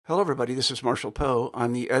Hello, everybody. This is Marshall Poe.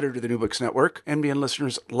 I'm the editor of the New Books Network. NBN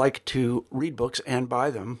listeners like to read books and buy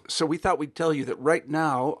them. So we thought we'd tell you that right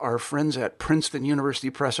now, our friends at Princeton University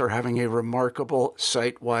Press are having a remarkable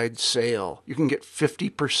site-wide sale. You can get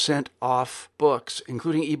 50% off books,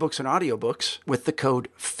 including ebooks and audiobooks, with the code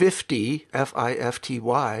 50,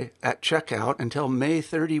 F-I-F-T-Y, at checkout until May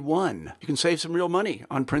 31. You can save some real money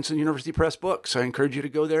on Princeton University Press books. I encourage you to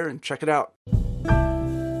go there and check it out.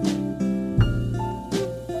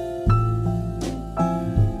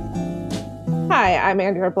 Hi, I'm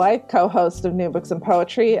Andrea Blythe, co-host of New Books and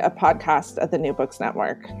Poetry, a podcast at the New Books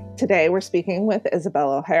Network. Today, we're speaking with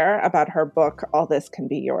Isabel O'Hare about her book, All This Can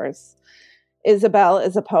Be Yours. Isabel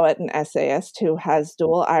is a poet and essayist who has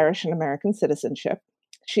dual Irish and American citizenship.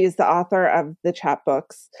 She is the author of the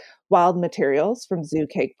chapbooks Wild Materials from Zoo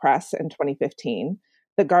Cake Press in 2015,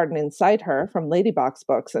 The Garden Inside Her from Ladybox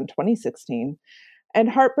Books in 2016, and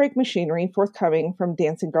Heartbreak Machinery forthcoming from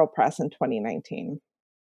Dancing Girl Press in 2019.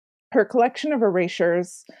 Her collection of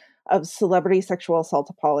erasures of celebrity sexual assault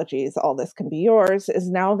apologies, All This Can Be Yours, is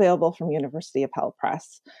now available from University of Hell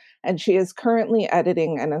Press, and she is currently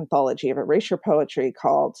editing an anthology of erasure poetry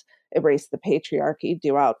called Erase the Patriarchy,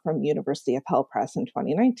 due out from University of Hell Press in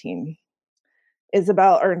 2019.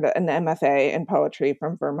 Isabel earned an MFA in poetry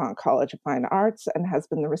from Vermont College of Fine Arts and has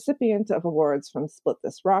been the recipient of awards from Split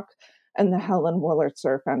This Rock and the Helen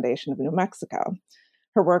Wolitzer Foundation of New Mexico.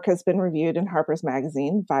 Her work has been reviewed in Harper's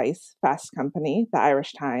Magazine, Vice, Fast Company, The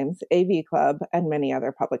Irish Times, AV Club, and many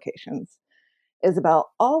other publications.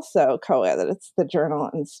 Isabel also co-edits the journal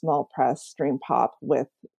and small press Stream Pop with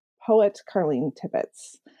poet Carlene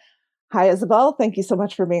Tibbetts. Hi, Isabel. Thank you so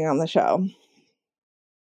much for being on the show.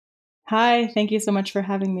 Hi, thank you so much for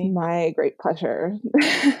having me. My great pleasure.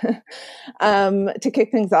 To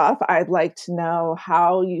kick things off, I'd like to know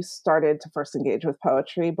how you started to first engage with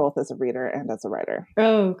poetry, both as a reader and as a writer.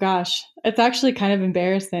 Oh, gosh. It's actually kind of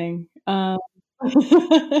embarrassing. Let's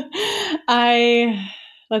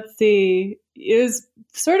see. It was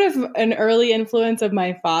sort of an early influence of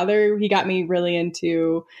my father. He got me really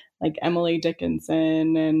into like Emily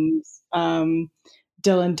Dickinson and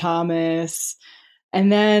Dylan Thomas.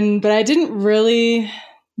 But I didn't really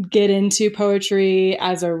get into poetry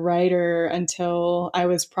as a writer until I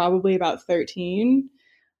was probably about 13.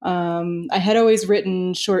 I had always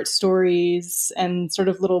written short stories and sort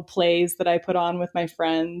of little plays that I put on with my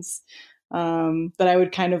friends that I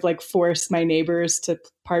would kind of like force my neighbors to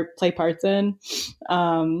play parts in.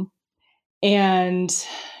 It's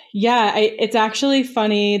actually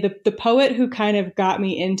funny. The poet who kind of got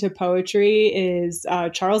me into poetry is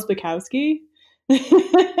Charles Bukowski.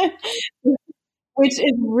 Which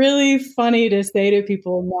is really funny to say to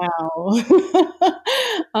people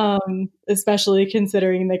now, especially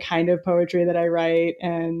considering the kind of poetry that I write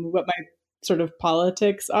and what my sort of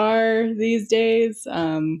politics are these days.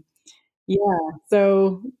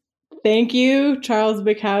 So thank you, Charles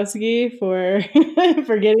Bukowski, for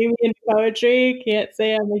for getting me into poetry. Can't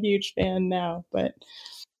say I'm a huge fan now, but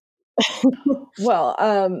well,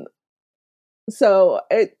 so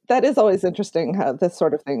that is always interesting how this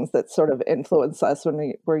sort of things that sort of influence us when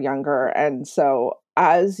we were younger. And so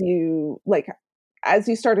as you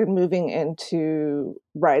started moving into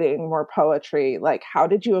writing more poetry, like how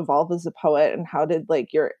did you evolve as a poet and how did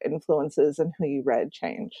like your influences and who you read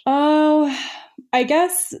change? Oh, I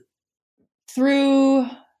guess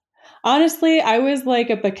honestly, I was like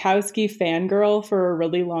a Bukowski fangirl for a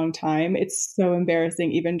really long time. It's so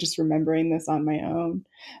embarrassing even just remembering this on my own.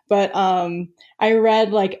 But I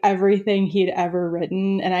read like everything he'd ever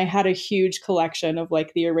written, and I had a huge collection of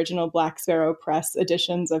like the original Black Sparrow Press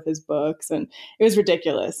editions of his books, and it was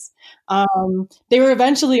ridiculous. They were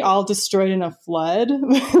eventually all destroyed in a flood,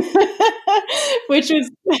 which was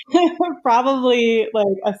probably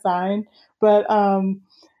like a sign. But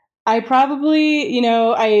I probably,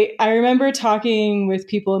 I remember talking with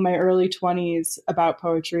people in my early 20s about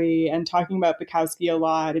poetry and talking about Bukowski a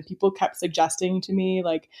lot. And people kept suggesting to me,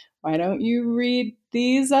 like, why don't you read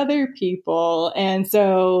these other people? And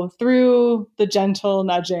so through the gentle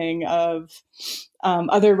nudging of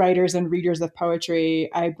other writers and readers of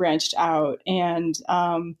poetry, I branched out.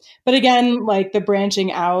 But again, like the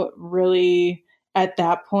branching out really at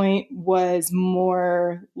that point was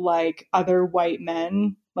more like other white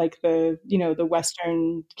men, like the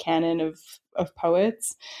Western canon of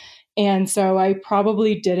poets. And so I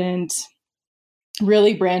probably didn't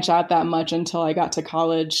really branch out that much until I got to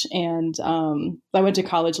college. And I went to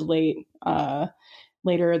college later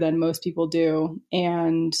than most people do,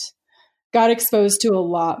 and got exposed to a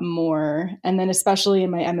lot more. And then especially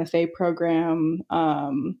in my MFA program,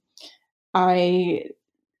 I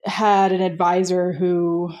had an advisor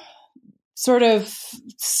who sort of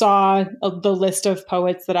saw the list of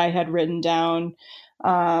poets that I had written down,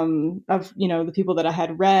 of, the people that I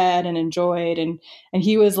had read and enjoyed. And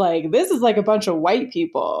he was like, this is like a bunch of white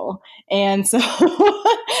people. And so,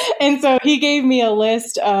 and so he gave me a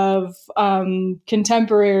list of,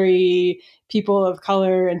 contemporary people of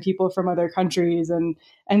color and people from other countries. And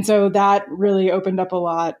so that really opened up a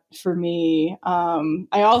lot for me.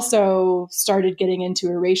 I also started getting into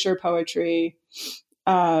erasure poetry,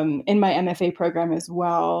 in my MFA program as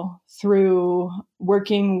well, through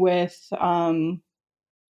working with, I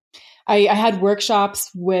had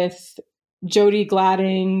workshops with Jody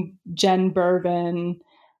Gladding, Jen Bervin,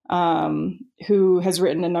 who has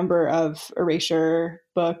written a number of erasure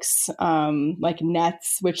books, like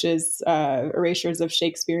Nets, which is erasures of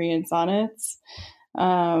Shakespearean sonnets.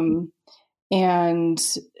 And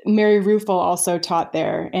Mary Ruffel also taught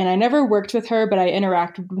there. And I never worked with her, but I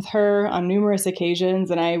interacted with her on numerous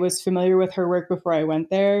occasions, and I was familiar with her work before I went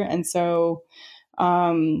there. And so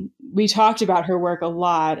we talked about her work a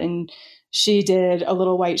lot. And she did A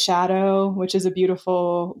Little White Shadow, which is a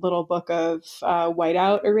beautiful little book of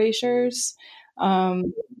whiteout erasures.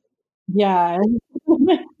 Yeah,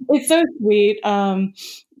 it's so sweet.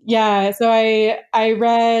 Yeah, so I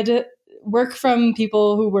read work from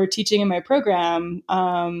people who were teaching in my program,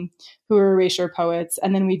 who were erasure poets.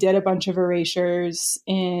 And then we did a bunch of erasures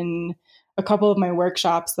in a couple of my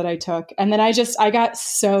workshops that I took. And then I got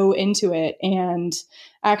so into it. And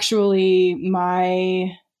actually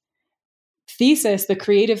my thesis, the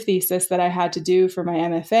creative thesis that I had to do for my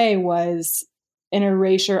MFA, was an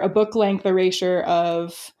erasure, a book length erasure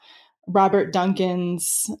of Robert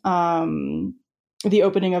Duncan's, The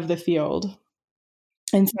Opening of the Field.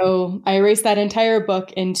 And so I erased that entire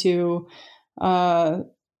book into a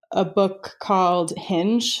book called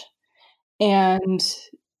Hinge. And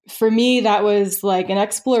for me, that was like an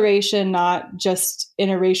exploration, not just in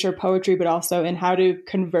erasure poetry, but also in how to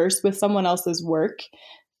converse with someone else's work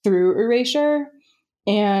through erasure.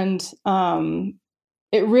 And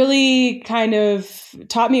it really kind of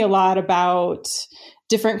taught me a lot about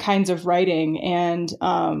different kinds of writing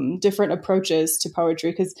and different approaches to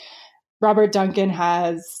poetry, because Robert Duncan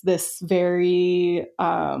has this very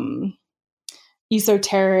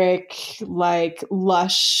esoteric, like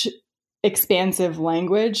lush, expansive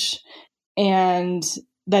language, and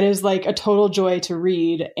that is like a total joy to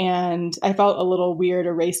read. And I felt a little weird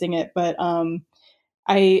erasing it, but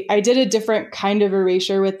I did a different kind of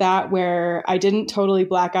erasure with that, where I didn't totally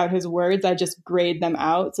black out his words. I just grayed them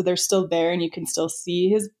out, so they're still there and you can still see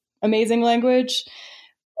his amazing language.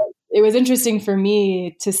 It was interesting for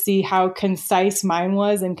me to see how concise mine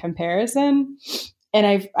was in comparison.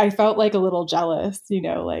 And I felt like a little jealous,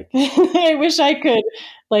 like I wish I could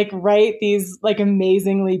like write these like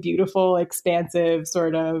amazingly beautiful, expansive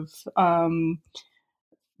sort of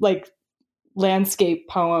like landscape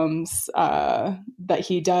poems that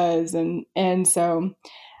he does. And so,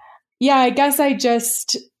 yeah, I guess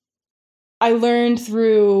I learned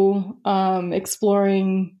through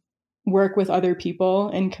exploring work with other people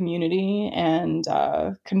in community and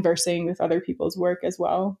conversing with other people's work as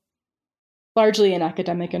well, largely in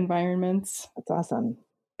academic environments. That's awesome.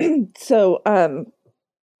 So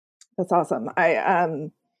that's awesome.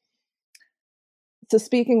 So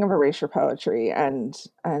speaking of erasure poetry, and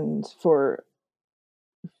for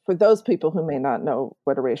those people who may not know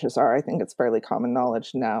what erasures are, I think it's fairly common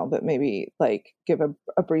knowledge now, but maybe like give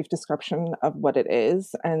a brief description of what it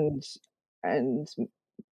is, and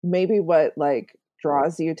maybe what like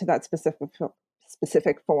draws you to that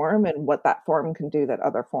specific form, and what that form can do that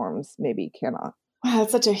other forms maybe cannot. Wow,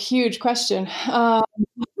 that's such a huge question.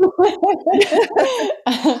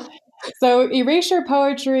 So erasure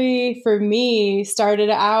poetry for me started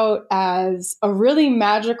out as a really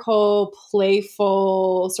magical,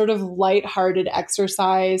 playful, sort of lighthearted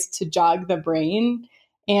exercise to jog the brain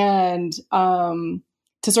and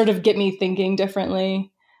to sort of get me thinking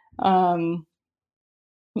differently.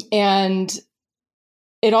 And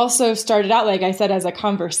it also started out, like I said, as a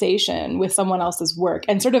conversation with someone else's work,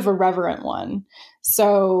 and sort of a reverent one.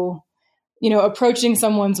 So, approaching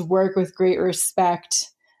someone's work with great respect,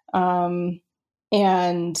 and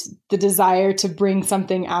the desire to bring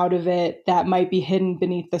something out of it that might be hidden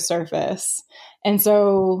beneath the surface. And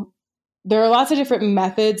so there are lots of different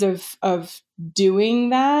methods of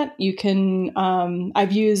doing that. You can,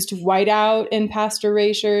 I've used whiteout in past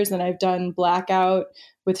erasures, and I've done blackout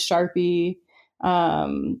with Sharpie.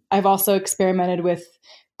 I've also experimented with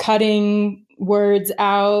cutting words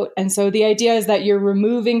out. And so the idea is that you're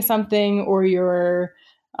removing something, or you're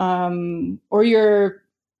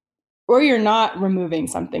or you're not removing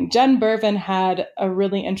something. Jen Bervin had a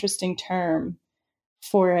really interesting term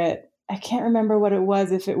for it. I can't remember what it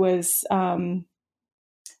was, if it was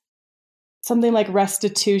something like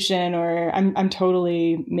restitution, or I'm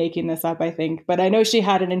totally making this up, I think. But I know she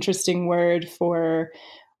had an interesting word for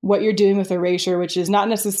what you're doing with erasure, which is not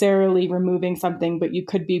necessarily removing something, but you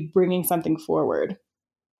could be bringing something forward.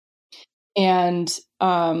 And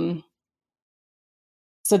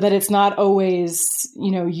so that it's not always,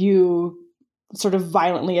 you sort of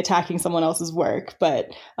violently attacking someone else's work, but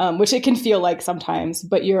which it can feel like sometimes,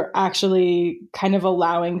 but you're actually kind of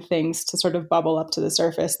allowing things to sort of bubble up to the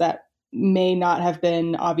surface that may not have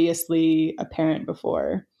been obviously apparent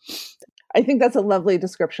before. I think that's a lovely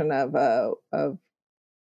description of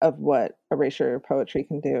what erasure poetry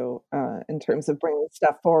can do in terms of bringing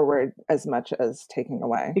stuff forward as much as taking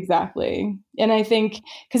away. Exactly. And I think,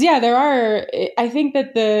 because I think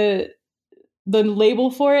that the label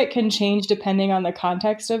for it can change depending on the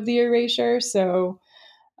context of the erasure. So,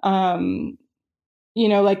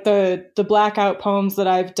 like the blackout poems that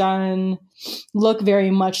I've done look very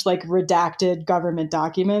much like redacted government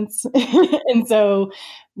documents. And so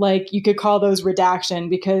like you could call those redaction,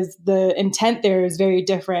 because the intent there is very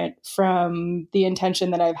different from the intention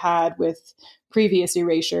that I've had with previous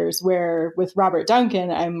erasures, where with Robert Duncan,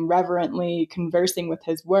 I'm reverently conversing with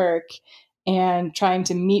his work and trying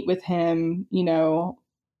to meet with him,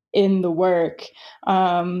 in the work.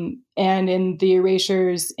 And in the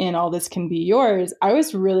erasures in All This Can Be Yours, I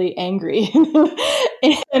was really angry.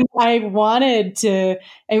 And I wanted to,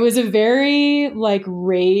 it was a very like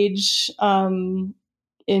rage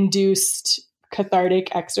induced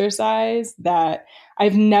cathartic exercise that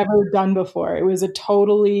I've never done before. It was a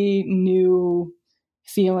totally new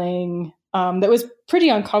feeling that was pretty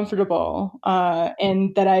uncomfortable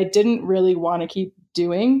and that I didn't really want to keep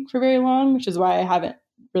doing for very long, which is why I haven't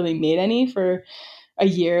really made any for a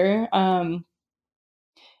year. And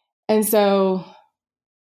so,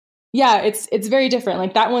 yeah, it's very different.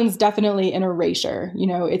 Like that one's definitely an erasure.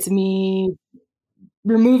 It's me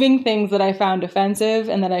removing things that I found offensive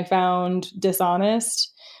and that I found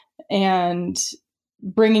dishonest, and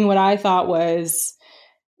bringing what I thought was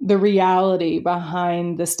the reality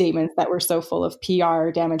behind the statements that were so full of PR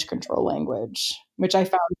damage control language, which I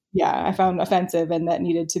found offensive and that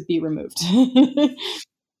needed to be removed.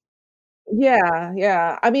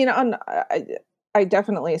 Yeah. I mean, I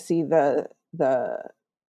definitely see the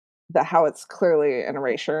how it's clearly an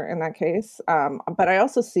erasure in that case. But I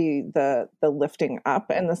also see the lifting up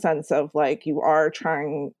in the sense of like you are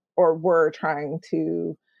trying, or were trying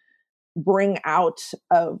to bring out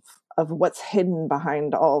of what's hidden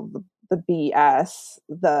behind all the BS,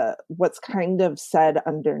 what's kind of said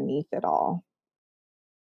underneath it all.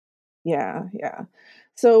 Yeah.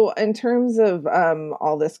 So in terms of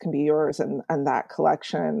All This Can Be Yours and that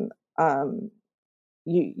collection,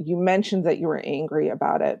 you mentioned that you were angry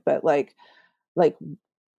about it, but like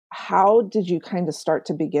how did you kind of start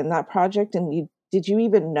to begin that project? And did you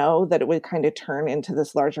even know that it would kind of turn into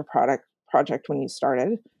this larger project when you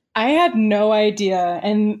started? I had no idea.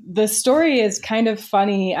 And the story is kind of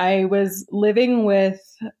funny. I was living with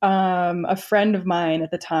a friend of mine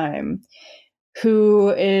at the time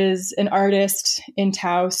who is an artist in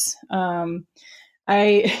Taos.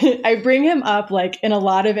 I bring him up like in a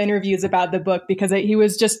lot of interviews about the book because he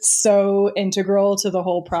was just so integral to the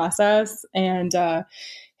whole process. And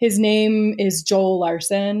his name is Joel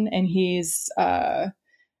Larson, and he's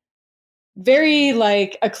very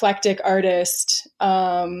like eclectic artist,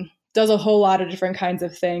 does a whole lot of different kinds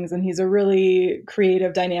of things. And he's a really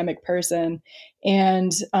creative, dynamic person.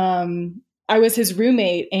 And I was his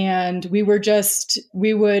roommate, and we would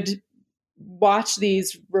watch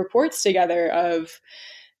these reports together of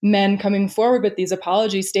men coming forward with these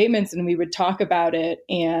apology statements, and we would talk about it.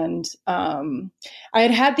 And I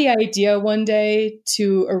had the idea one day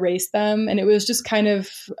to erase them, and it was just kind of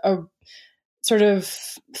a sort of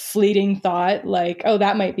fleeting thought, like, oh,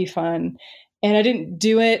 that might be fun. And I didn't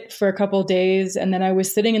do it for a couple of days. And then I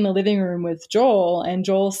was sitting in the living room with Joel, and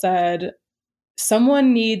Joel said,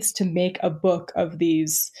 someone needs to make a book of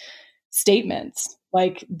these statements.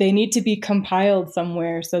 Like they need to be compiled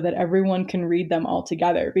somewhere so that everyone can read them all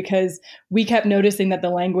together, because we kept noticing that the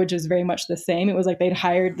language is very much the same. It was like they'd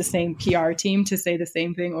hired the same PR team to say the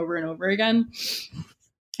same thing over and over again.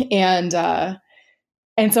 And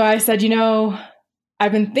so I said,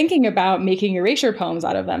 I've been thinking about making erasure poems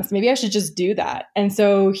out of them, so maybe I should just do that. And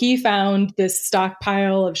so he found this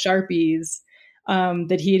stockpile of Sharpies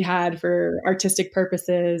that he'd had for artistic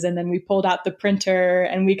purposes. And then we pulled out the printer,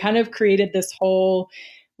 and we kind of created this whole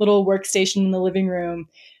little workstation in the living room.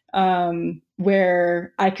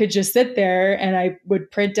 where I could just sit there and I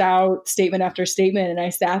would print out statement after statement. And I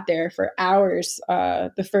sat there for hours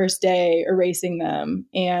the first day erasing them.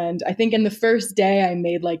 And I think in the first day I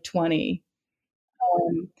made like 20.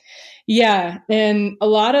 Yeah. And a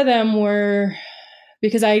lot of them were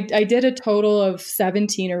because I did a total of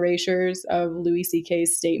 17 erasures of Louis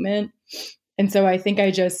C.K.'s statement. And so I think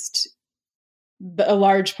a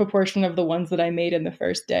large proportion of the ones that I made in the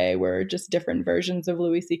first day were just different versions of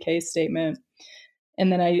Louis C.K.'s statement.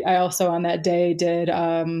 And then I also on that day did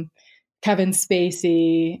Kevin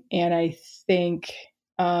Spacey and I think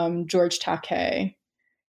George Takei.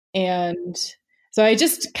 And so I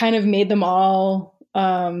just kind of made them all,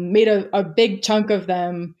 made a big chunk of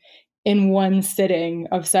them in one sitting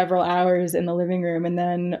of several hours in the living room. And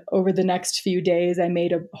then over the next few days, I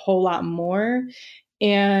made a whole lot more.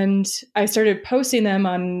 And I started posting them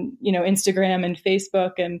on, Instagram and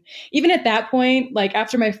Facebook. And even at that point, like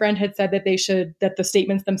after my friend had said that that the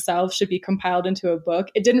statements themselves should be compiled into a book,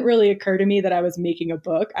 it didn't really occur to me that I was making a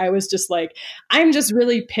book. I was just like, I'm just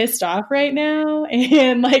really pissed off right now.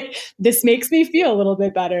 And like, this makes me feel a little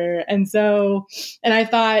bit better. And I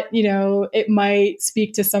thought, it might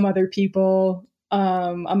speak to some other people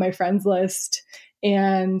on my friends list.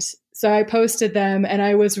 And so I posted them and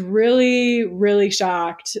I was really, really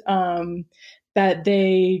shocked that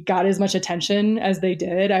they got as much attention as they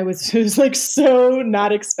did. I was like so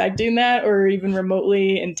not expecting that or even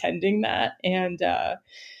remotely intending that. And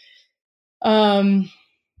then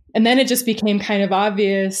it just became kind of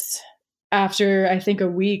obvious after I think a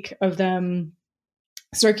week of them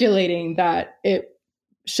circulating that it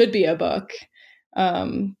should be a book.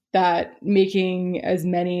 That making as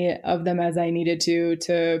many of them as I needed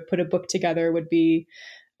to put a book together would be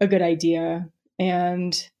a good idea.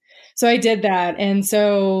 And so I did that. And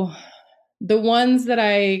so the ones that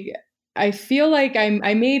I feel like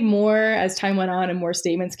I made more as time went on and more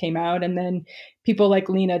statements came out. And then people like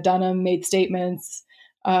Lena Dunham made statements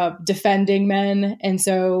defending men. And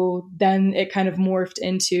so then it kind of morphed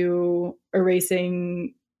into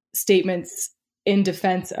erasing statements in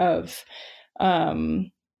defense of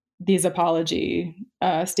these apology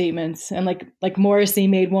statements. And like Morrissey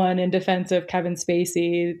made one in defense of Kevin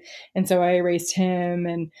Spacey. And so I erased him.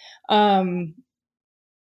 And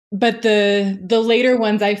but the later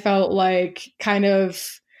ones I felt like kind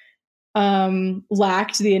of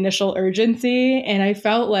lacked the initial urgency. And I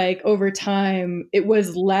felt like over time it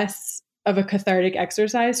was less of a cathartic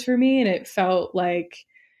exercise for me. And it felt like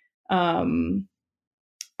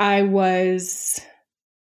I was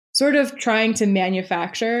sort of trying to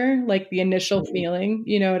manufacture like the initial feeling,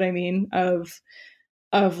 you know what I mean, of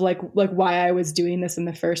like why I was doing this in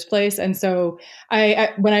the first place. And so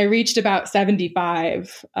I when I reached about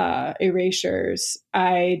 75 erasures,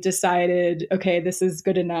 I decided, okay, this is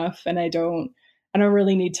good enough, and I don't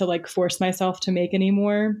really need to like force myself to make any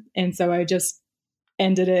more. And so I just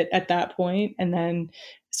ended it at that point, and then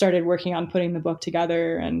started working on putting the book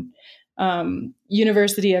together. And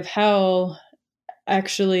University of Hell,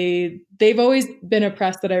 actually, they've always been a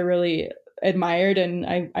press that I really admired, and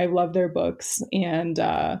I love their books. And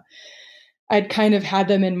I'd kind of had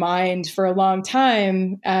them in mind for a long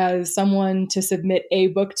time as someone to submit a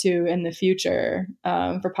book to in the future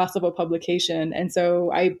for possible publication. And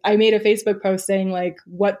so I made a Facebook post saying, like,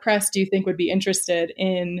 what press do you think would be interested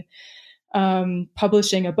in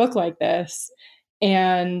publishing a book like this?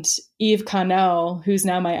 And Eve Connell, who's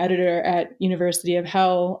now my editor at University of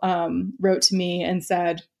Hell, wrote to me and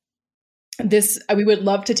said, we would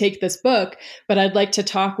love to take this book, but I'd like to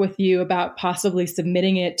talk with you about possibly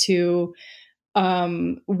submitting it to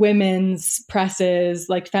women's presses,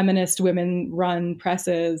 like feminist women-run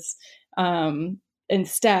presses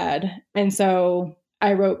instead. And so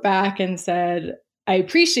I wrote back and said, I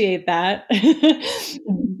appreciate that,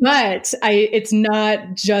 but it's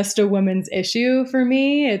not just a women's issue for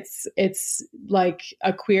me. It's like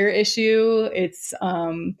a queer issue. It's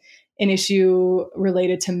an issue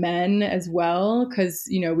related to men as well, because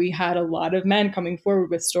we had a lot of men coming forward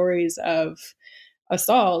with stories of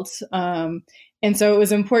assault, and so it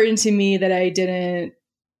was important to me that I didn't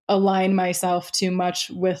align myself too much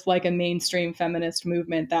with like a mainstream feminist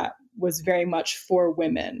movement that was very much for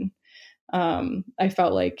women. I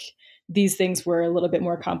felt like these things were a little bit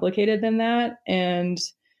more complicated than that. And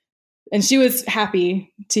she was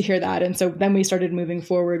happy to hear that. And so then we started moving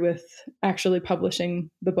forward with actually publishing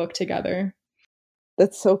the book together.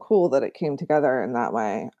 That's so cool that it came together in that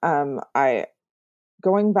way.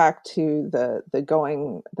 Going back to the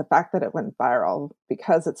fact that it went viral,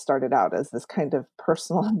 because it started out as this kind of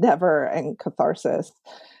personal endeavor and catharsis.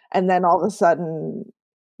 And then all of a sudden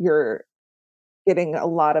you're getting a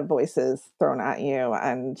lot of voices thrown at you.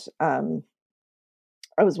 And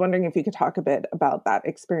I was wondering if you could talk a bit about that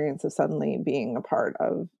experience of suddenly being a part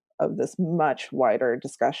of this much wider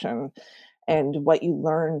discussion and what you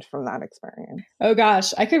learned from that experience. Oh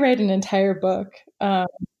gosh, I could write an entire book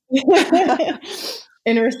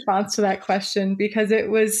in response to that question, because it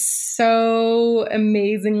was so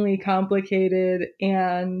amazingly complicated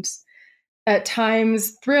and at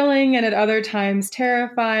times thrilling and at other times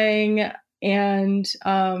terrifying. And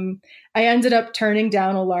I ended up turning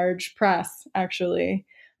down a large press, actually,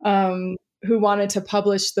 who wanted to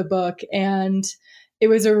publish the book. And it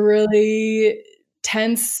was a really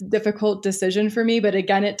tense, difficult decision for me. But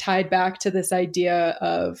again, it tied back to this idea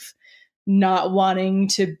of not wanting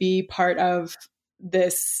to be part of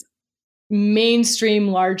this mainstream,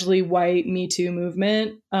 largely white Me Too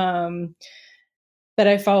movement that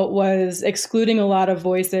I felt was excluding a lot of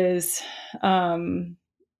voices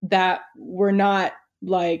that were not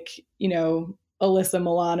like, Alyssa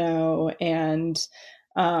Milano. And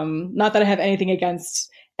not that I have anything against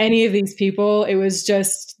any of these people. It was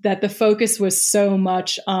just that the focus was so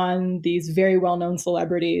much on these very well-known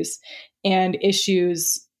celebrities and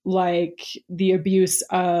issues like the abuse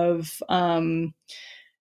of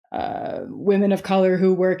women of color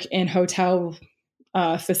who work in hotel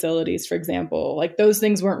facilities, for example. Like those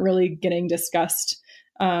things weren't really getting discussed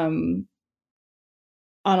on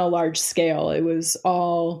a large scale. It was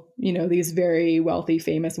all, these very wealthy,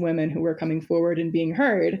 famous women who were coming forward and being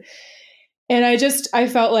heard. And I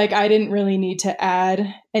felt like I didn't really need to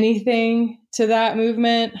add anything to that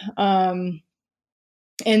movement. And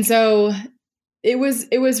so it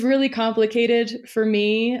was really complicated for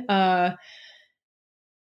me.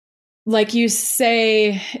 Like you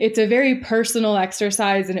say, it's a very personal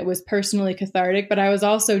exercise and it was personally cathartic, but I was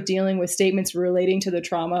also dealing with statements relating to the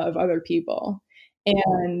trauma of other people.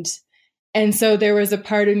 And so there was a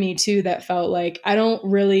part of me too that felt like I don't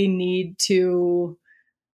really need to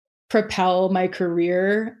propel my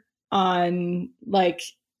career on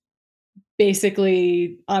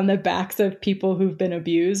basically on the backs of people who've been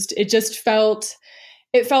abused. It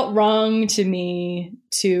felt wrong to me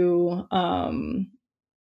to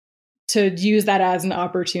use that as an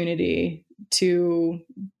opportunity to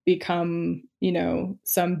become,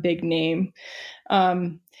 some big name.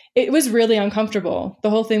 It was really uncomfortable. The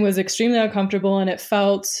whole thing was extremely uncomfortable, and it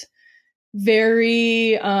felt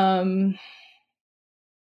very, I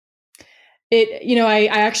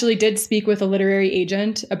actually did speak with a literary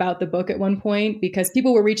agent about the book at one point, because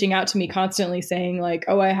people were reaching out to me constantly saying like,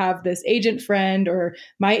 oh, I have this agent friend, or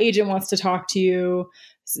my agent wants to talk to you.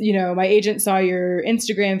 My agent saw your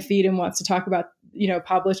Instagram feed and wants to talk about,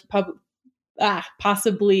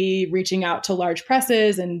 possibly reaching out to large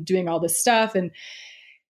presses and doing all this stuff.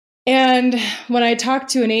 And when I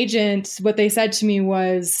talked to an agent, what they said to me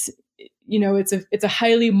was, it's a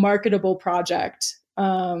highly marketable project.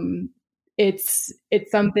 It's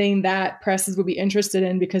something that presses would be interested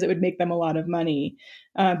in because it would make them a lot of money,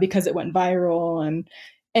 because it went viral. And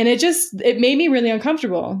it made me really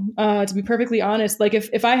uncomfortable, to be perfectly honest. Like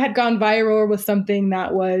if I had gone viral with something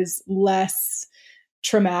that was less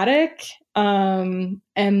traumatic, and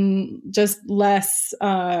just less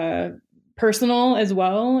personal as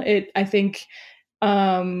well, I think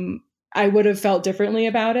I would have felt differently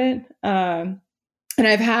about it. And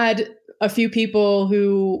I've had a few people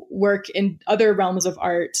who work in other realms of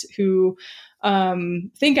art who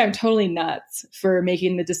think I'm totally nuts for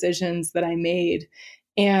making the decisions that I made.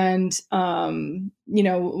 And,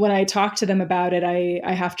 when I talk to them about it,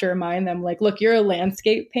 I have to remind them like, look, you're a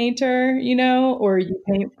landscape painter, or you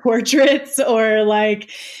paint portraits, or like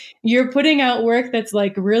you're putting out work that's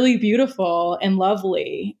like really beautiful and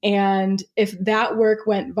lovely. And if that work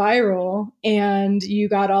went viral and you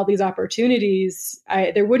got all these opportunities,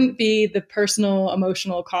 there wouldn't be the personal,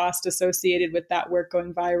 emotional cost associated with that work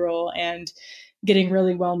going viral and getting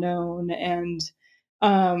really well known. And,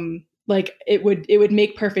 it would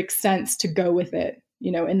make perfect sense to go with it,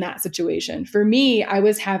 in that situation. For me, I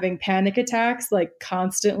was having panic attacks like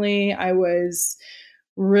constantly. I was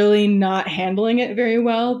really not handling it very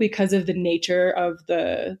well because of the nature of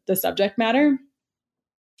the subject matter.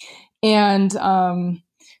 And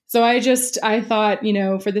so I thought,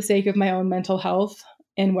 for the sake of my own mental health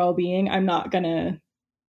and well-being, I'm not going to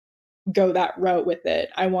go that route with it.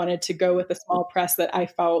 I wanted to go with a small press that I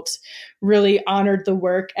felt really honored the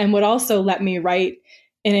work and would also let me write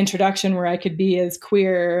an introduction where I could be as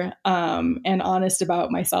queer and honest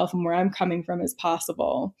about myself and where I'm coming from as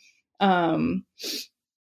possible. Where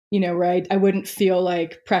I wouldn't feel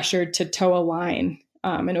like pressured to toe a line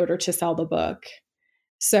in order to sell the book.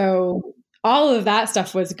 So all of that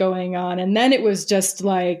stuff was going on. And then it was just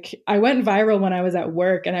like, I went viral when I was at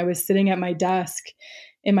work and I was sitting at my desk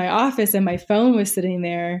in my office and my phone was sitting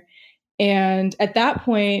there. And at that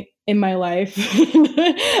point in my life,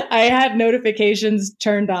 I had notifications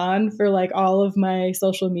turned on for like all of my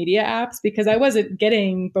social media apps because I wasn't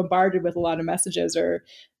getting bombarded with a lot of messages or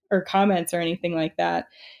comments or anything like that.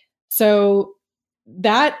 So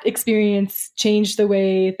that experience changed the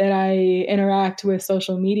way that I interact with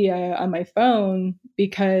social media on my phone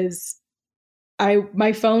because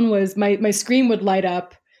my phone was my screen would light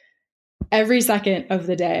up every second of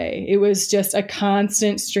the day. It was just a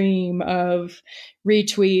constant stream of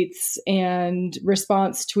retweets and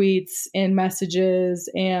response tweets and messages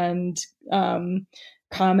and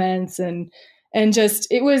comments and just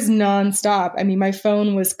it was nonstop. I mean, my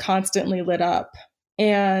phone was constantly lit up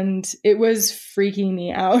and it was freaking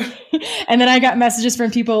me out. And then I got messages from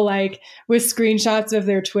people like with screenshots of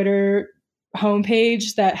their Twitter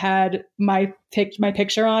homepage that had my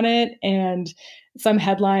picture on it and some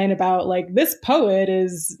headline about like this poet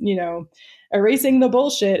is, you know, erasing the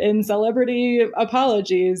bullshit in celebrity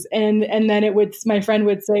apologies. And then it would, my friend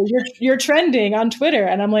would say, you're trending on Twitter.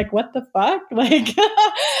 And I'm like, what the fuck? Like,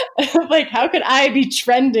 like, how could I be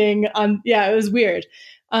trending on, yeah, it was weird.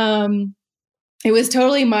 It was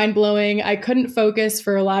totally mind blowing. I couldn't focus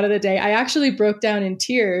for a lot of the day. I actually broke down in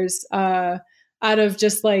tears, out of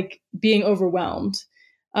just like being overwhelmed.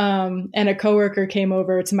 And a coworker came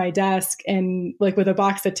over to my desk and like with a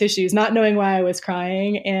box of tissues, not knowing why I was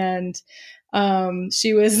crying. And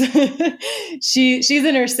she was she's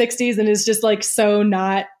in her 60s and is just like so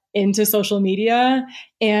not into social media.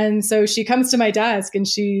 And so she comes to my desk and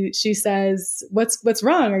she says, what's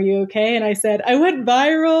wrong? Are you okay? And I said, I went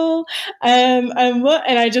viral. And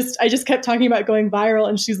I just kept talking about going viral.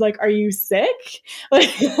 And she's like, are you sick? Like,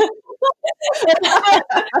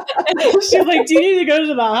 she's like, do you need to go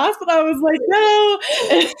to the hospital? I was like, no.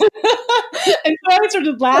 And so I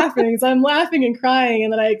started laughing. So I'm laughing and crying.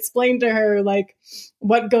 And then I explained to her like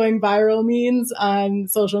what going viral means on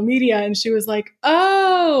social media. And she was like,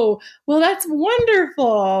 oh, well, that's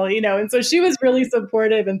wonderful. You know, and so she was really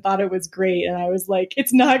supportive and thought it was great. And I was like,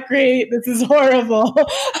 it's not great. This is horrible.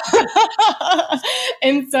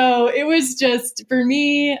 And so it was just, for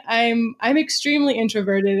me, I'm extremely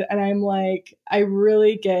introverted and I'm like, I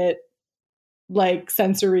really get like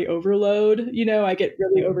sensory overload, you know, I get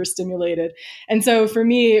really overstimulated. And so for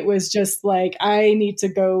me, it was just like, I need to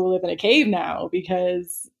go live in a cave now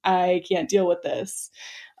because I can't deal with this.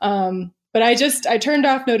 But I turned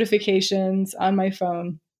off notifications on my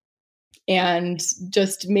phone and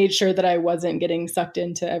just made sure that I wasn't getting sucked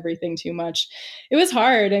into everything too much. It was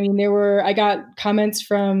hard. I mean, I got comments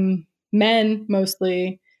from men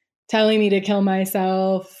mostly telling me to kill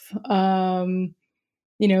myself,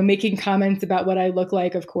 you know, making comments about what I look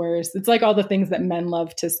like, of course. It's like all the things that men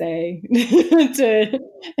love to say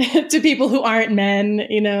to people who aren't men,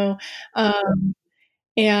 you know.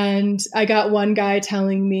 And I got one guy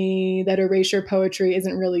telling me that erasure poetry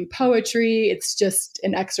isn't really poetry. It's just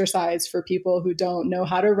an exercise for people who don't know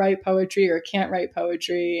how to write poetry or can't write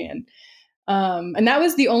poetry. And that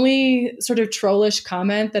was the only sort of trollish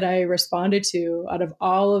comment that I responded to out of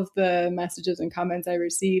all of the messages and comments I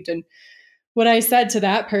received. And what I said to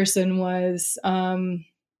that person was,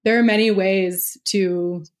 there are many ways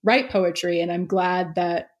to write poetry, and I'm glad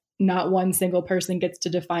that not one single person gets to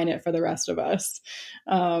define it for the rest of us.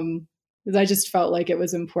 Because I just felt like it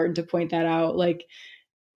was important to point that out. Like,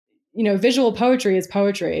 you know, visual poetry is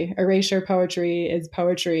poetry. Erasure poetry is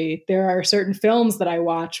poetry. There are certain films that I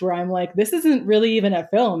watch where I'm like, this isn't really even a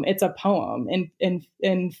film. It's a poem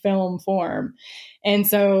in film form. And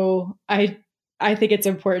so I think it's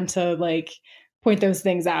important to like point those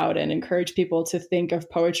things out and encourage people to think of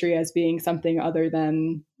poetry as being something other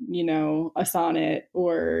than, you know, a sonnet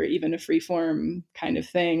or even a free form kind of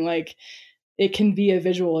thing. Like it can be a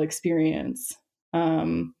visual experience.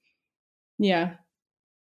 Yeah,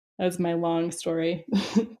 that was my long story.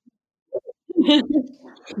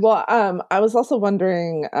 Well, I was also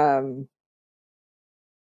wondering,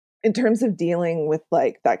 in terms of dealing with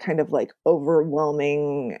like that kind of like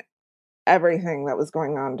overwhelming everything that was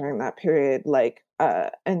going on during that period, like,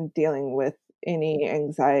 and dealing with any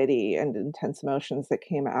anxiety and intense emotions that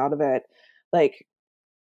came out of it, like,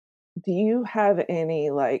 do you have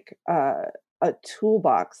any like a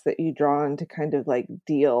toolbox that you draw on to kind of like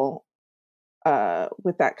deal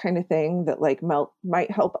with that kind of thing that like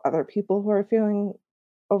might help other people who are feeling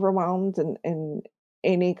overwhelmed and in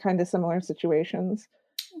any kind of similar situations?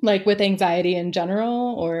 Like with anxiety in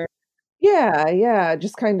general, or? Yeah.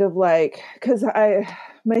 Just kind of like, because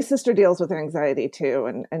my sister deals with anxiety too,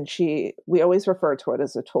 and we always refer to it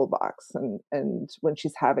as a toolbox, and when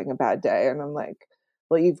she's having a bad day, and I'm like,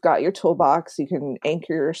 well, you've got your toolbox, you can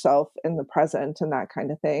anchor yourself in the present and that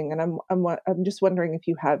kind of thing. And I'm just wondering if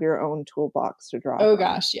you have your own toolbox to draw Oh from.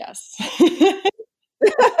 gosh, yes.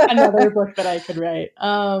 Another book that I could write.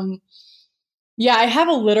 Yeah, I have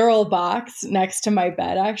a literal box next to my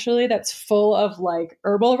bed, actually, that's full of like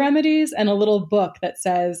herbal remedies and a little book that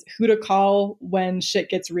says who to call when shit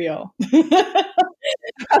gets real.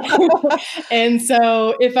 And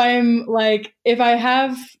so if I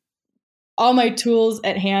have all my tools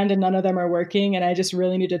at hand and none of them are working and I just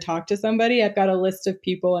really need to talk to somebody, I've got a list of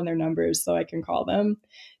people and their numbers so I can call them.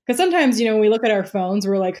 Because sometimes, when we look at our phones,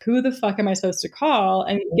 we're like, who the fuck am I supposed to call?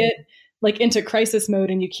 And you get like into crisis mode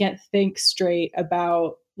and you can't think straight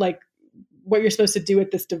about like what you're supposed to do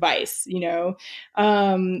with this device,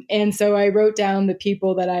 And so I wrote down the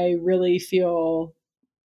people that I really feel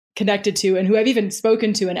connected to and who I've even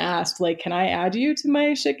spoken to and asked, like, can I add you to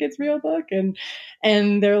my Shit Gets Real book?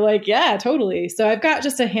 And they're like, yeah, totally. So I've got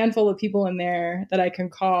just a handful of people in there that I can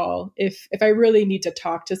call if I really need to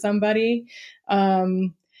talk to somebody.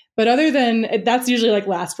 But other than that's usually like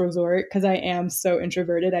last resort because I am so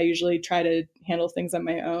introverted. I usually try to handle things on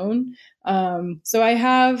my own. So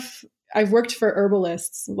I've worked for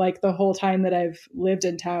herbalists like the whole time that I've lived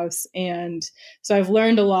in Taos. And so I've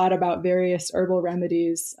learned a lot about various herbal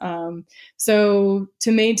remedies. So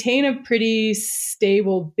to maintain a pretty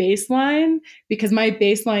stable baseline, because my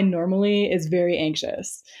baseline normally is very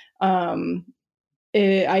anxious. I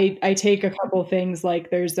take a couple things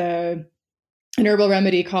like there's an herbal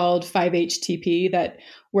remedy called 5-HTP that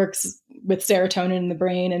works with serotonin in the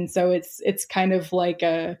brain. And so it's kind of like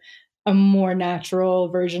a more natural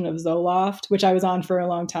version of Zoloft, which I was on for a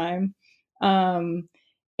long time.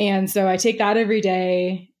 And so I take that every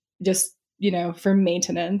day, just, for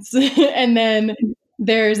maintenance. And then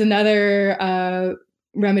there's another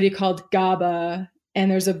remedy called GABA, and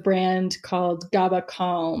there's a brand called GABA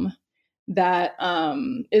Calm that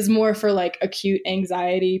is more for like acute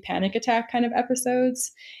anxiety, panic attack kind of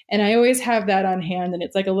episodes. And I always have that on hand, and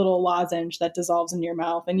it's like a little lozenge that dissolves in your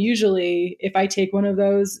mouth. And usually if I take one of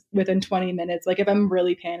those within 20 minutes, like if I'm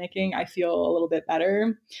really panicking, I feel a little bit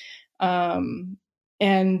better. And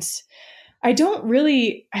I don't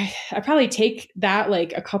really, I probably take that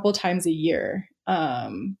like a couple times a year.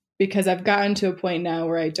 Because I've gotten to a point now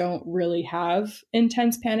where I don't really have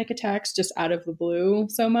intense panic attacks just out of the blue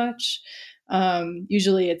so much.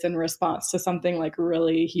 Usually it's in response to something like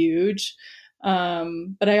really huge. But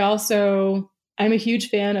I'm a huge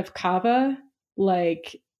fan of kava.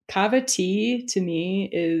 Like kava tea to me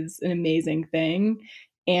is an amazing thing.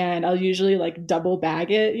 And I'll usually like double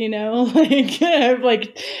bag it, like I have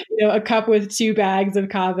like, a cup with 2 bags of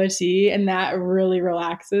kava tea, and that really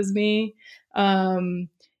relaxes me.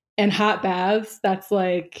 And hot baths, that's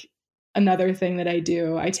like another thing that I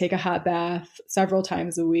do. I take a hot bath several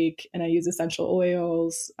times a week and I use essential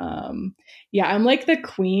oils. I'm like the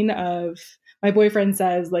queen of, my boyfriend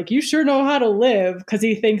says, like, you sure know how to live, because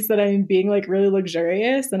he thinks that I'm being like really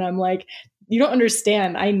luxurious. And I'm like, you don't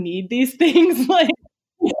understand. I need these things. Like,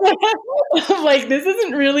 like, this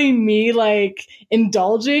isn't really me like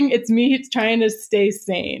indulging. It's me trying to stay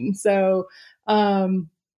sane. So,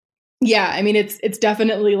 yeah, I mean, it's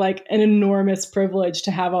definitely like an enormous privilege to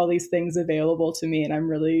have all these things available to me, and I'm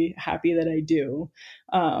really happy that I do.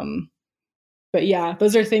 But yeah,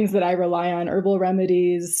 those are things that I rely on: herbal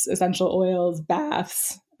remedies, essential oils,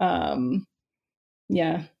 baths. Yeah.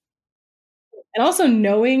 And also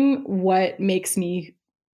knowing what makes me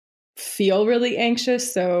feel really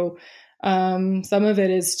anxious. So some of it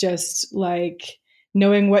is just like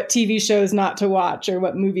knowing what TV shows not to watch or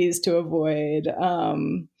what movies to avoid.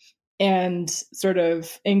 And sort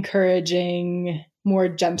of encouraging more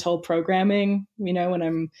gentle programming, when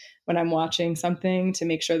I'm watching something, to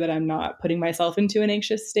make sure that I'm not putting myself into an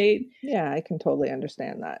anxious state. Yeah, I can totally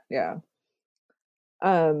understand that. Yeah.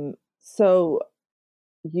 So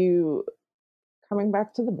you coming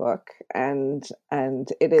back to the book, and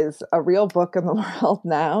it is a real book in the world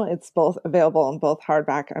now. It's both available in both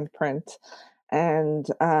hardback and print. And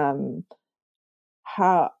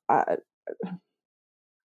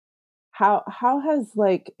how has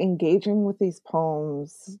like engaging with these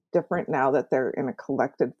poems different now that they're in a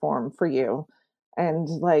collected form for you? And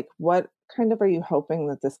like, what kind of are you hoping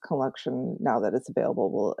that this collection, now that it's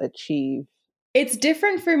available, will achieve? It's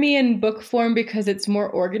different for me in book form because it's more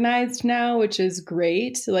organized now, which is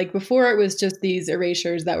great. Like before, it was just these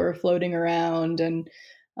erasures that were floating around, and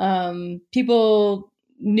people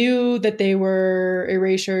knew that they were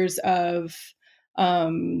erasures of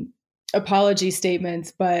apology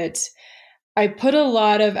statements, but I put a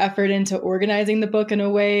lot of effort into organizing the book in a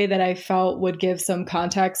way that I felt would give some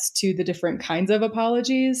context to the different kinds of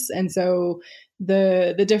apologies. And so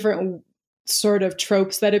the different sort of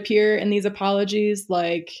tropes that appear in these apologies,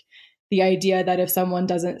 like the idea that if someone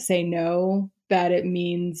doesn't say no, that it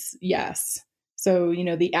means yes. So,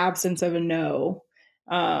 the absence of a no,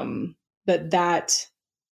 that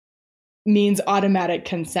means automatic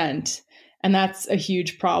consent. And that's a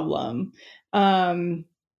huge problem. And,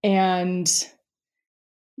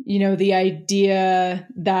 the idea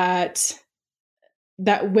that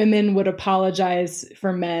women would apologize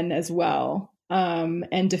for men as well,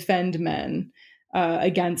 and defend men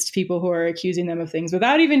against people who are accusing them of things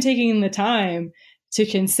without even taking the time to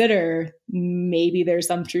consider maybe there's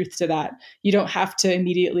some truth to that. You don't have to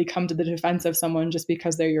immediately come to the defense of someone just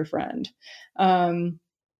because they're your friend. And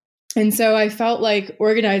so I felt like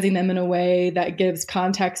organizing them in a way that gives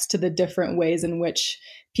context to the different ways in which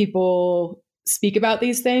people speak about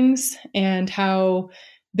these things and how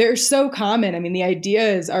they're so common. I mean, the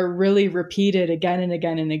ideas are really repeated again and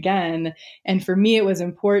again and again. And for me, it was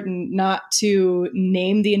important not to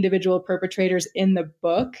name the individual perpetrators in the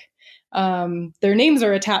book. Their names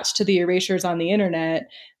are attached to the erasures on the internet,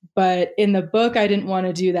 but in the book, I didn't want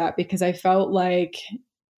to do that because I felt like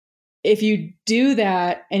if you do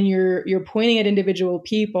that and you're pointing at individual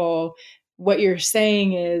people, what you're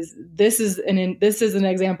saying is this is an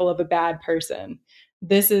example of a bad person.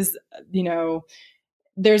 This is,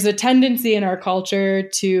 there's a tendency in our culture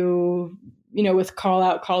to, with call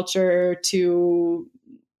out culture, to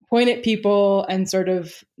point at people and sort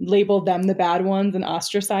of label them the bad ones and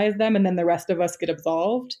ostracize them, and then the rest of us get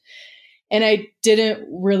absolved. And I didn't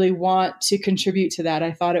really want to contribute to that.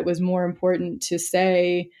 I thought it was more important to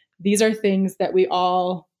say, these are things that we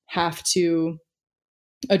all have to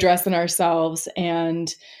address in ourselves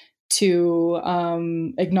and to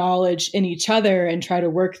acknowledge in each other and try to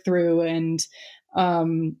work through, and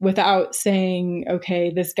without saying,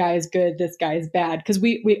 okay, this guy's good, this guy's bad. Because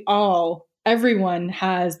everyone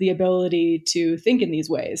has the ability to think in these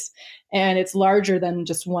ways. And it's larger than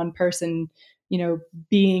just one person,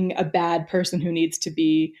 being a bad person who needs to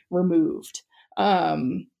be removed.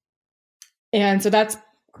 And so that's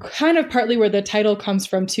kind of partly where the title comes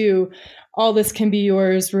from too. All This Can Be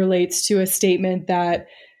Yours relates to a statement that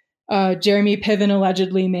Jeremy Piven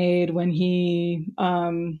allegedly made when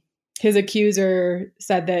his accuser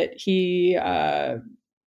said that he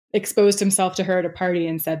exposed himself to her at a party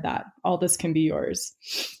and said that all this can be yours,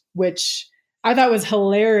 which I thought was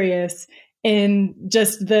hilarious in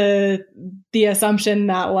just the assumption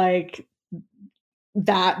that like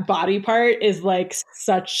that body part is like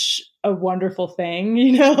such a wonderful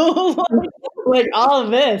thing, like all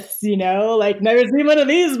of this, like never seen one of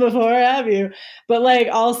these before, have you? But like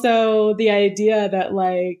also the idea that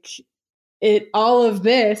like all of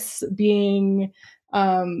this being,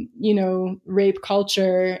 rape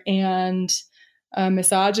culture and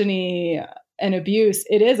misogyny and abuse,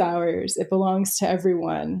 it is ours. It belongs to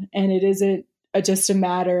everyone. And it isn't just a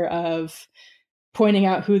matter of pointing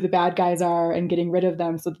out who the bad guys are and getting rid of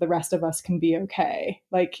them so that the rest of us can be okay.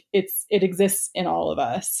 Like it exists in all of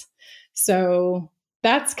us. So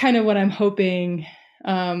that's kind of what I'm hoping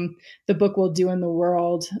the book will do in the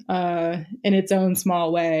world in its own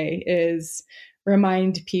small way, is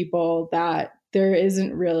remind people that there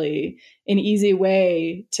isn't really an easy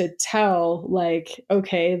way to tell, like,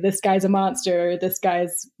 okay, this guy's a monster, this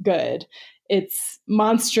guy's good. It's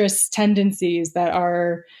monstrous tendencies that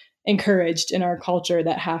are encouraged in our culture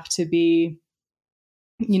that have to be,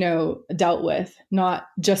 dealt with, not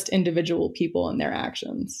just individual people and their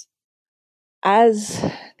actions. As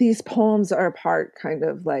these poems are part kind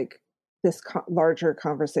of like this larger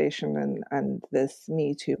conversation and this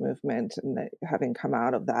Me Too movement, and having come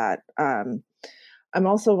out of that, I'm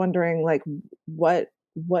also wondering, like, what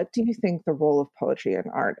do you think the role of poetry and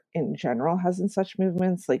art in general has in such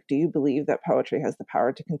movements? Like, do you believe that poetry has the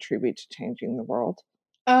power to contribute to changing the world?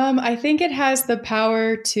 I think it has the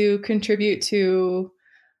power to contribute to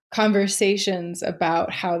conversations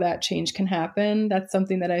about how that change can happen. That's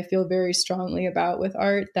something that I feel very strongly about with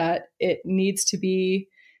art, that it needs to be,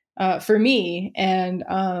 for me, and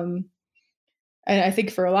I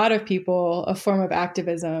think for a lot of people, a form of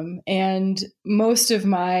activism. And most of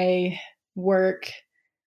my work,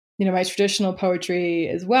 my traditional poetry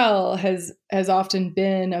as well, has often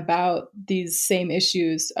been about these same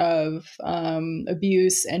issues of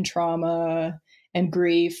abuse and trauma and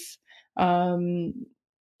grief, and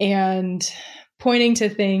pointing to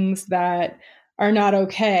things that are not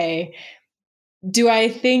okay. do I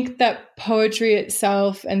think that poetry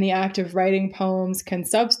itself and the act of writing poems can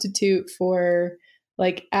substitute for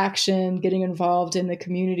like action, getting involved in the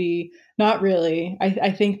community? Not really.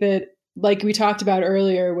 I think that, like we talked about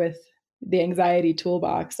earlier with the anxiety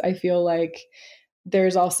toolbox, I feel like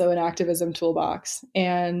there's also an activism toolbox,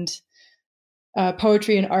 and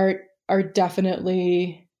poetry and art are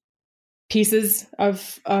definitely pieces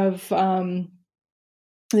of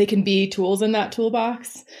they can be tools in that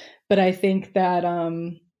toolbox. But I think that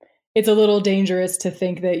it's a little dangerous to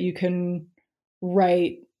think that you can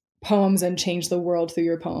write poems and change the world through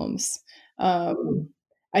your poems.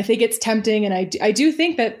 I think it's tempting, and I do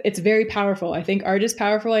think that it's very powerful. I think art is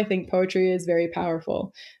powerful. I think poetry is very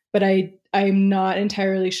powerful, but I'm not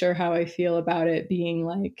entirely sure how I feel about it being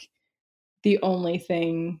like the only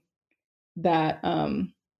thing that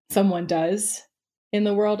someone does in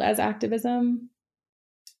the world as activism.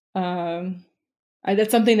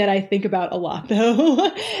 That's something that I think about a lot, though,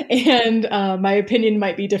 and my opinion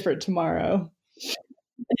might be different tomorrow.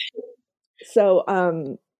 So,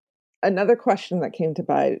 another question that came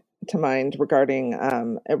to mind regarding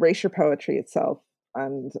erasure poetry itself,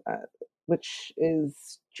 and which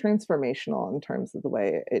is transformational in terms of the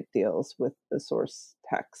way it deals with the source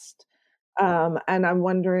text. And I'm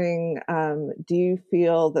wondering, do you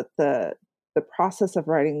feel that the process of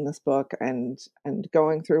writing this book and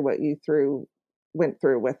going through what you went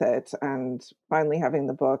through with it, and finally having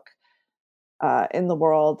the book in the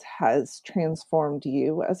world, has transformed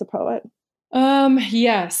you as a poet?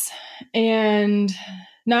 Yes, and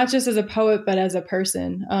not just as a poet, but as a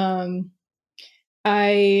person.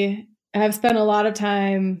 I have spent a lot of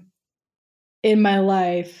time in my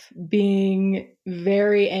life being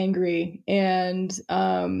very angry and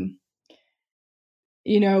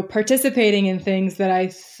participating in things that I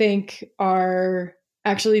think are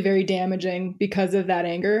actually very damaging because of that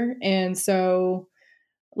anger. And so,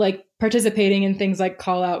 like, participating in things like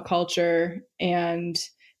call out culture, and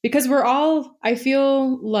because I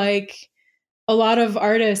feel like a lot of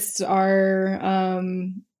artists are,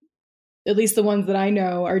 at least the ones that I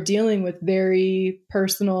know, are dealing with very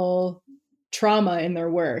personal trauma in their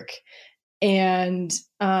work. And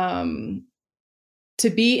to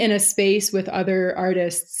be in a space with other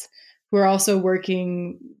artists who are also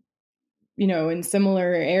working, in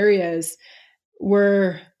similar areas,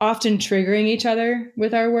 we're often triggering each other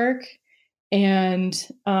with our work. And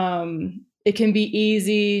it can be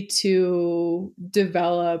easy to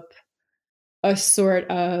develop a sort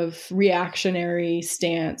of reactionary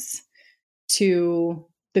stance to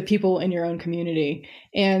the people in your own community.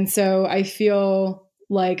 And so I feel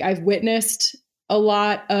like I've witnessed a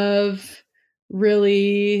lot of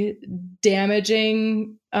really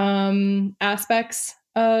damaging aspects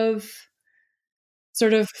of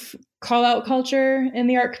sort of call out culture in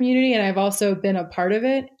the art community. And I've also been a part of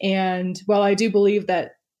it. And while I do believe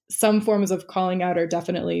that some forms of calling out are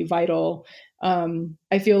definitely vital,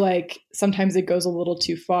 I feel like sometimes it goes a little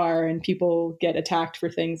too far and people get attacked for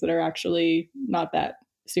things that are actually not that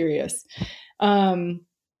serious. And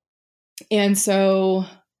so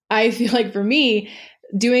I feel like for me,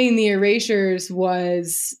 doing the erasures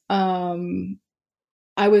was,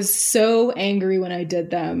 I was so angry when I did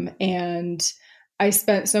them, and I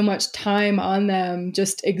spent so much time on them,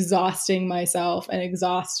 just exhausting myself and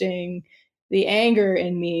exhausting the anger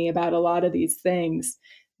in me about a lot of these things,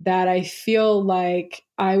 that I feel like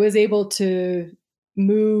I was able to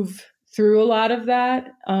move through a lot of that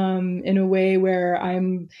in a way where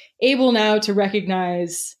I'm able now to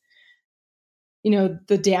recognize,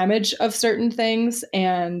 the damage of certain things,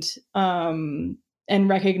 and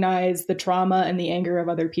recognize the trauma and the anger of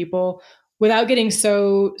other people without getting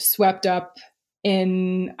so swept up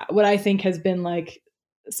in what I think has been like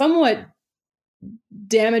somewhat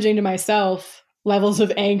damaging to myself levels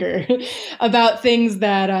of anger about things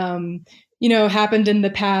that, happened in the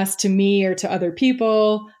past to me or to other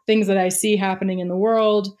people, things that I see happening in the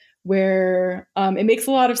world where it makes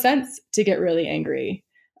a lot of sense to get really angry.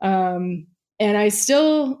 And I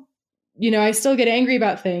still get angry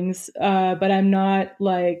about things, but I'm not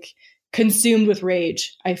like consumed with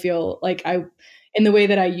rage. I feel like in the way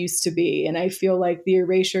that I used to be. And I feel like the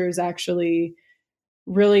erasures actually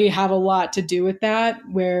really have a lot to do with that,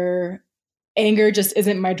 where anger just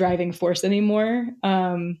isn't my driving force anymore.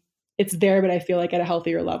 It's there, but I feel like at a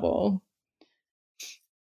healthier level.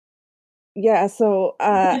 Yeah, so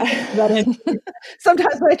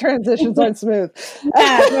sometimes my transitions aren't smooth.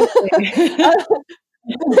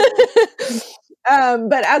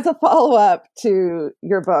 But as a follow-up to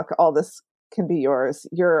your book, All This Can Be Yours,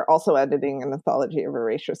 you're also editing an anthology of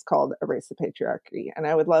erasures called Erase the Patriarchy. And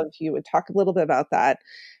I would love if you would talk a little bit about that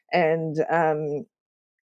and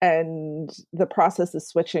the process is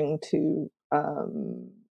switching to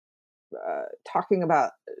talking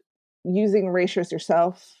about using erasures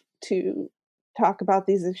yourself to talk about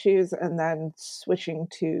these issues, and then switching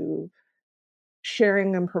to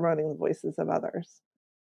sharing and promoting the voices of others.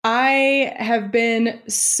 I have been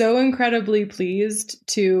so incredibly pleased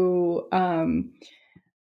to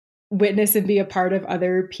witness and be a part of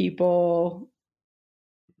other people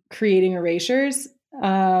creating erasures.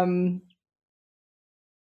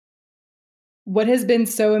 What has been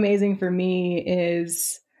so amazing for me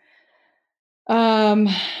is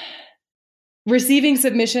receiving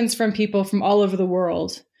submissions from people from all over the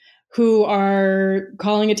world who are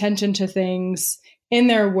calling attention to things in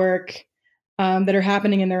their work that are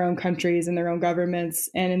happening in their own countries, in their own governments,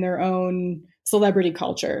 and in their own celebrity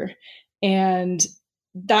culture. And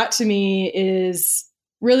that to me is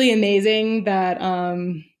really amazing that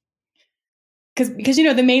because you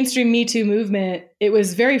know, the mainstream Me Too movement, it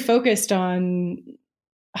was very focused on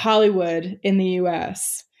Hollywood in the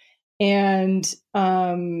US, and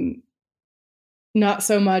not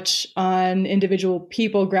so much on individual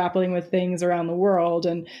people grappling with things around the world.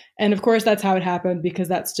 And of course that's how it happened, because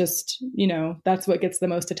that's just, you know, that's what gets the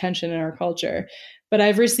most attention in our culture. But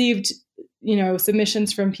I've received, you know,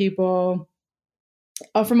 submissions from people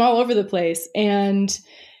from all over the place, and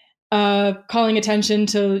calling attention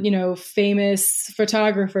to, you know, famous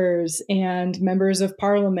photographers and members of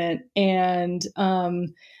parliament, and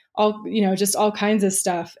all, you know, just all kinds of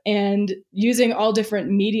stuff, and using all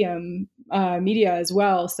different media as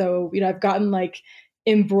well. So, you know, I've gotten like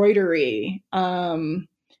embroidery.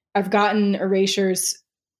 I've gotten erasures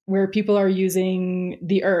where people are using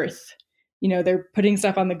the earth. You know, they're putting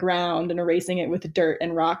stuff on the ground and erasing it with dirt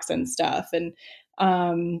and rocks and stuff. And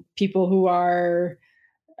people who are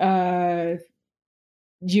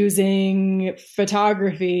using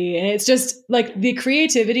photography. And it's just like the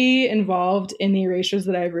creativity involved in the erasures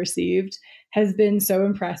that I've received has been so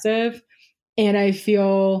impressive. And I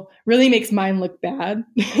feel really makes mine look bad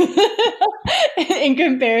in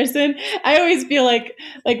comparison. I always feel like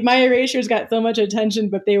my erasures got so much attention,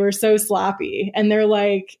 but they were so sloppy. And they're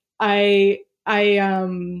like, I've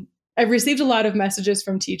received a lot of messages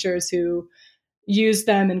from teachers who use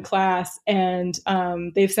them in class, and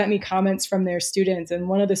they've sent me comments from their students. And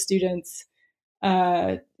one of the students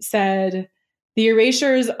said, the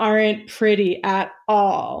erasures aren't pretty at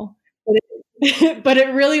all, but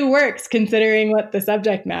it really works considering what the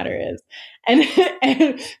subject matter is. And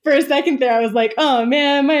for a second there, I was like, oh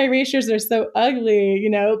man, my erasures are so ugly, you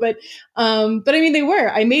know, but I mean, they were,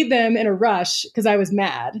 I made them in a rush because I was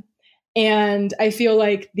mad. And I feel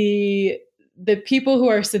like the people who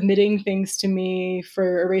are submitting things to me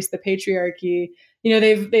for Erase the Patriarchy, you know,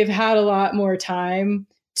 they've had a lot more time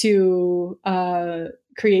to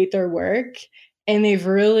create their work. And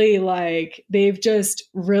they've just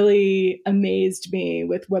really amazed me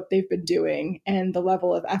with what they've been doing and the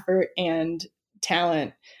level of effort and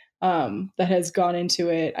talent that has gone into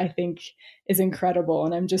it, I think is incredible.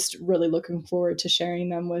 And I'm just really looking forward to sharing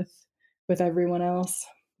them with everyone else.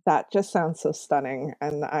 That just sounds so stunning.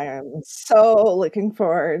 And I am so looking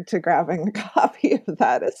forward to grabbing a copy of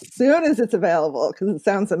that as soon as it's available, because it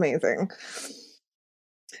sounds amazing.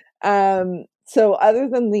 So other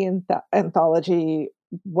than the anthology,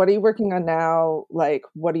 what are you working on now? Like,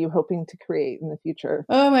 what are you hoping to create in the future?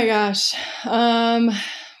 Oh my gosh.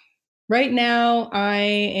 Right now I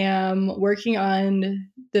am working on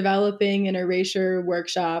developing an erasure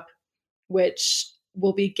workshop, which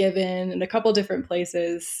will be given in a couple different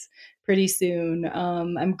places pretty soon.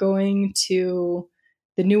 I'm going to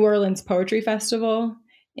the New Orleans Poetry Festival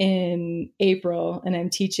in April, and I'm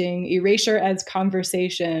teaching Erasure as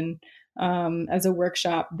Conversation as a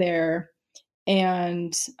workshop there,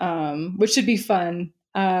 and which should be fun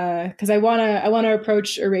because I want to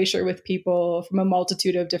approach erasure with people from a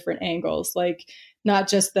multitude of different angles, like not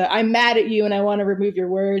just the I'm mad at you and I want to remove your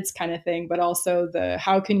words kind of thing, but also the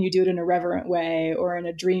how can you do it in a reverent way or in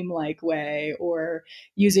a dreamlike way or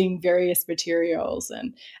using various materials.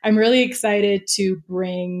 And I'm really excited to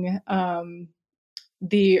bring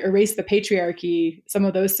the Erase the Patriarchy, some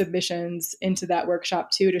of those submissions into that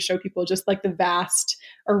workshop too, to show people just like the vast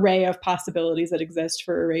array of possibilities that exist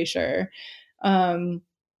for erasure. So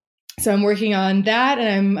I'm working on that,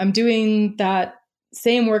 and I'm doing that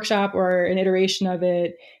same workshop or an iteration of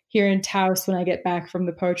it here in Taos when I get back from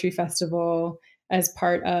the Poetry Festival as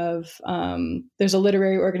part of, there's a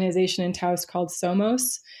literary organization in Taos called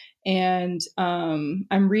Somos. And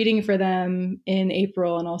I'm reading for them in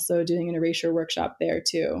April and also doing an erasure workshop there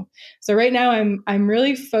too. So right now I'm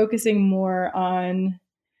really focusing more on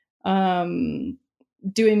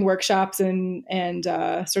doing workshops and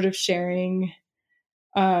sort of sharing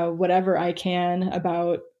whatever I can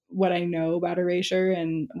about what I know about erasure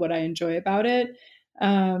and what I enjoy about it.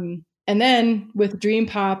 And then with Dream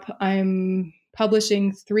Pop, I'm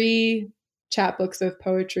publishing 3 chapbooks of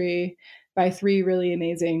poetry by 3 really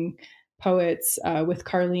amazing poets with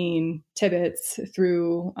Carlene Tibbetts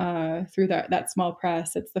through that small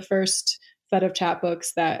press. It's the first set of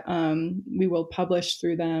chapbooks that we will publish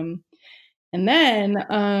through them. And then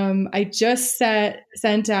I just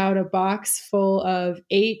sent out a box full of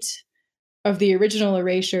 8 of the original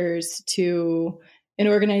erasures to an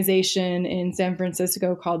organization in San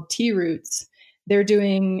Francisco called Tea Roots. They're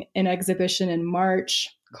doing an exhibition in March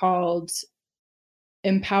called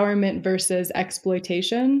Empowerment versus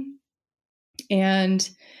Exploitation. And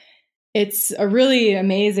it's a really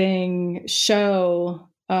amazing show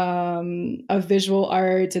of visual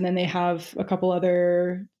art. And then they have a couple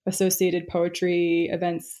other associated poetry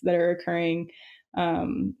events that are occurring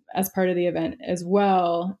as part of the event as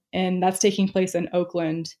well. And that's taking place in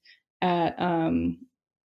Oakland at,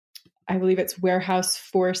 I believe it's Warehouse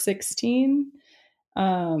 416,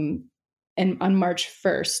 and on March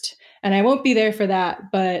 1st. And I won't be there for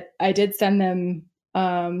that, but I did send them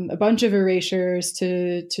a bunch of erasures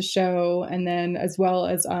to show, and then as well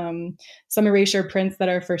as some erasure prints that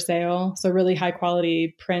are for sale. So really high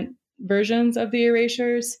quality print versions of the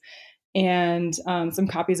erasures, and some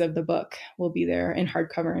copies of the book will be there in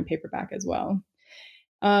hardcover and paperback as well.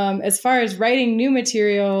 As far as writing new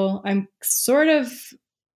material, I'm sort of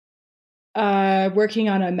working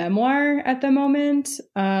on a memoir at the moment.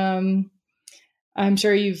 I'm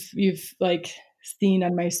sure you've like seen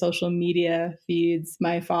on my social media feeds,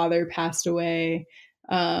 my father passed away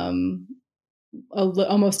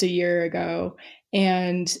almost a year ago.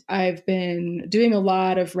 And I've been doing a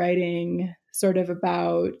lot of writing sort of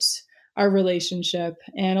about our relationship.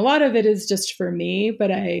 And a lot of it is just for me,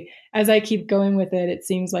 but as I keep going with it, it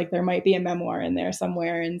seems like there might be a memoir in there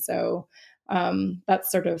somewhere. And so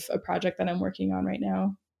that's sort of a project that I'm working on right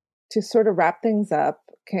now. To sort of wrap things up,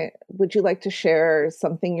 would you like to share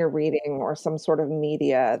something you're reading or some sort of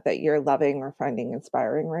media that you're loving or finding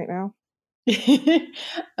inspiring right now?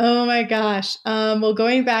 Oh my gosh. Well,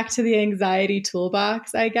 going back to the anxiety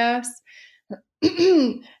toolbox, I guess,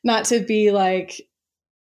 not to be like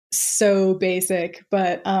so basic,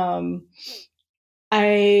 but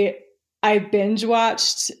I binge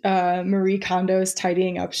watched Marie Kondo's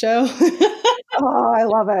Tidying Up show. Oh, I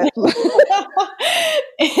love it.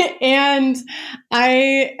 And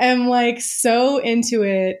I am like so into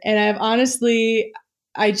it. And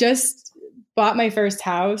I just bought my first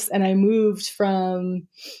house and I moved from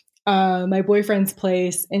my boyfriend's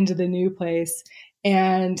place into the new place.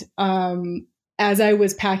 And as I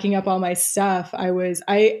was packing up all my stuff,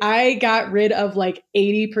 I got rid of like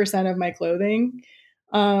 80% of my clothing.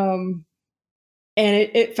 And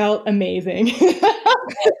it felt amazing.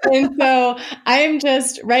 And so I'm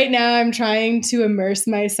right now I'm trying to immerse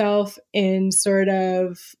myself in sort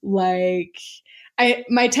of like,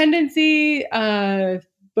 my tendency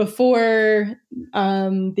before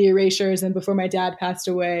the erasures and before my dad passed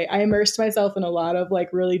away, I immersed myself in a lot of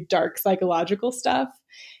like really dark psychological stuff.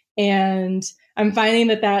 And I'm finding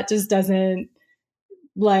that just doesn't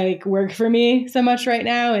like work for me so much right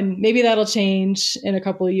now. And maybe that'll change in a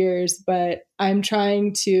couple of years, but I'm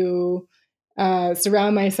trying to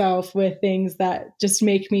surround myself with things that just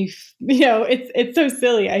make me, it's so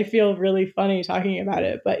silly. I feel really funny talking about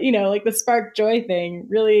it, but like the spark joy thing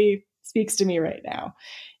really speaks to me right now.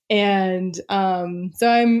 And so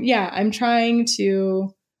I'm trying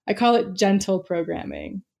to, I call it gentle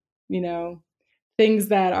programming, things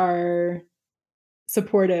that are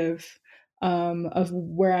supportive of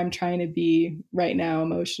where I'm trying to be right now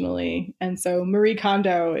emotionally. And so Marie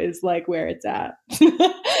Kondo is like where it's at.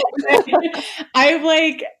 I've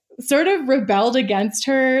like sort of rebelled against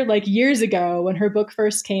her like years ago when her book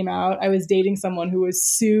first came out. I was dating someone who was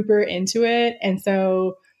super into it. And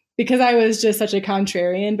so because I was just such a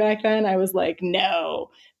contrarian back then, I was like, no,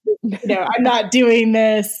 I'm not doing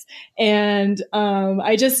this. And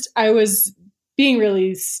I was being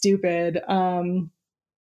really stupid.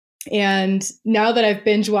 And now that I've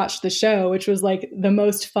binge watched the show, which was like the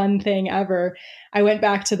most fun thing ever, I went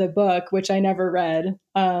back to the book, which I never read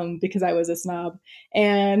because I was a snob.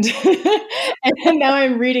 And and now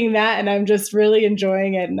I'm reading that and I'm just really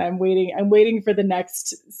enjoying it. And I'm waiting for the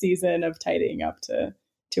next season of Tidying Up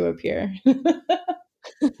to appear.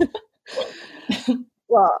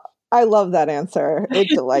 Well, I love that answer. It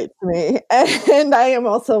delights me. And I am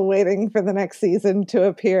also waiting for the next season to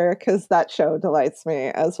appear because that show delights me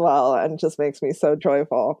as well and just makes me so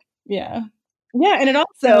joyful. Yeah. Yeah. And it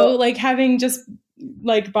also, like, having just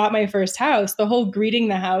like bought my first house, the whole greeting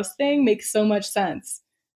the house thing makes so much sense.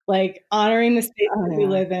 Like honoring the space that we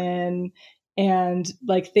live in and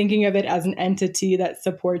like thinking of it as an entity that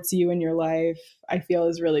supports you in your life, I feel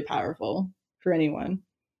is really powerful for anyone.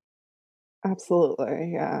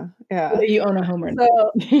 Absolutely. Yeah. Yeah. Whether you own a home or not.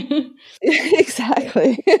 So,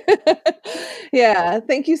 exactly. Yeah.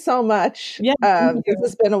 Thank you so much. Yeah, this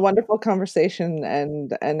has been a wonderful conversation,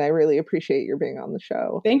 and I really appreciate your being on the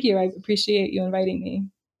show. Thank you. I appreciate you inviting me.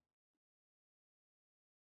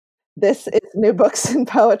 This is New Books and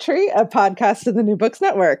Poetry, a podcast of the New Books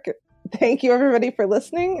Network. Thank you, everybody, for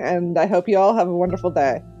listening, and I hope you all have a wonderful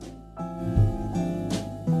day.